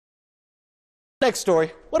Next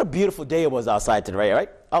story. What a beautiful day it was outside today, right?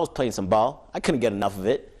 I was playing some ball. I couldn't get enough of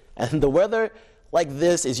it. And the weather like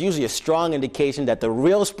this is usually a strong indication that the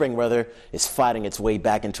real spring weather is fighting its way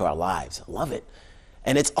back into our lives. I love it.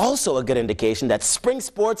 And it's also a good indication that spring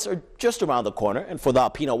sports are just around the corner. And for the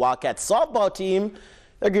Alpena Wildcats softball team,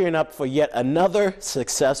 they're gearing up for yet another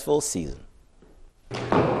successful season.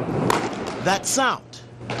 That sound.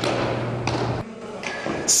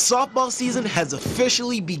 Softball season has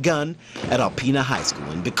officially begun at Alpena High School,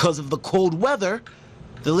 and because of the cold weather,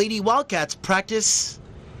 the Lady Wildcats practice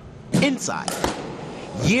inside.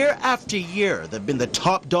 Year after year, they've been the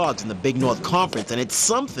top dogs in the Big North Conference, and it's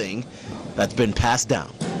something that's been passed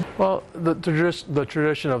down. Well, the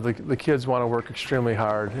tradition of the kids want to work extremely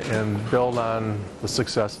hard and build on the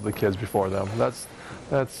success of the kids before them. That's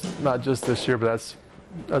not just this year, but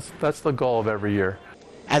that's the goal of every year.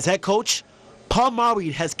 As head coach, Paul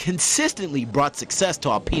Marweed has consistently brought success to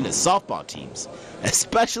Alpena's softball teams,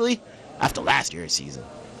 especially after last year's season.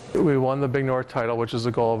 We won the Big North title, which is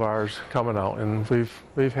a goal of ours coming out, and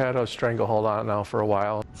we've had a stranglehold on it now for a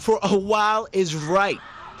while. For a while is right.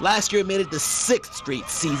 Last year made it the 6th straight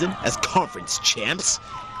season as conference champs,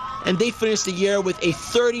 and they finished the year with a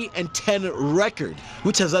 30-10 record,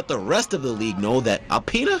 which has let the rest of the league know that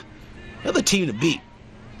Alpena, they're the team to beat.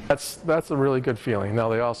 That's a really good feeling. Now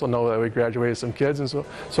they also know that we graduated some kids, and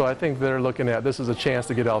so I think they're looking at this as a chance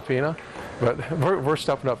to get Alpena, but we're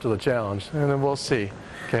stepping up to the challenge, and then we'll see.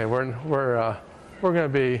 Okay, we're going to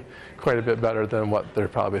be quite a bit better than what they're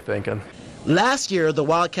probably thinking. Last year, the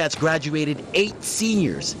Wildcats graduated 8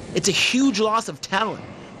 seniors. It's a huge loss of talent,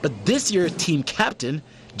 but this year's team captain,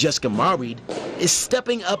 Jessica Marweed, is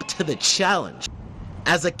stepping up to the challenge.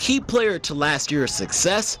 As a key player to last year's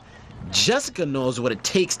success, Jessica knows what it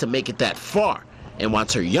takes to make it that far and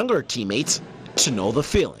wants her younger teammates to know the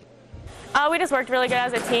feeling. We just worked really good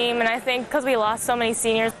as a team, and I think because we lost so many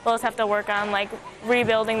seniors, we'll just have to work on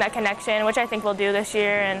rebuilding that connection, which I think we'll do this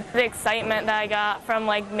year. And the excitement that I got from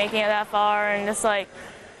making it that far and just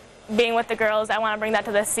being with the girls, I want to bring that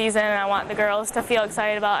to this season, and I want the girls to feel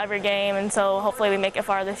excited about every game, and so hopefully we make it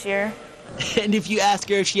far this year. And if you ask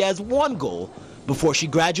her if she has one goal before she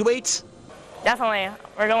graduates? Definitely.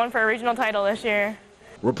 We're going for a regional title this year.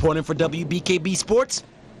 Reporting for WBKB Sports,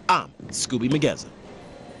 I'm Scooby McGezza.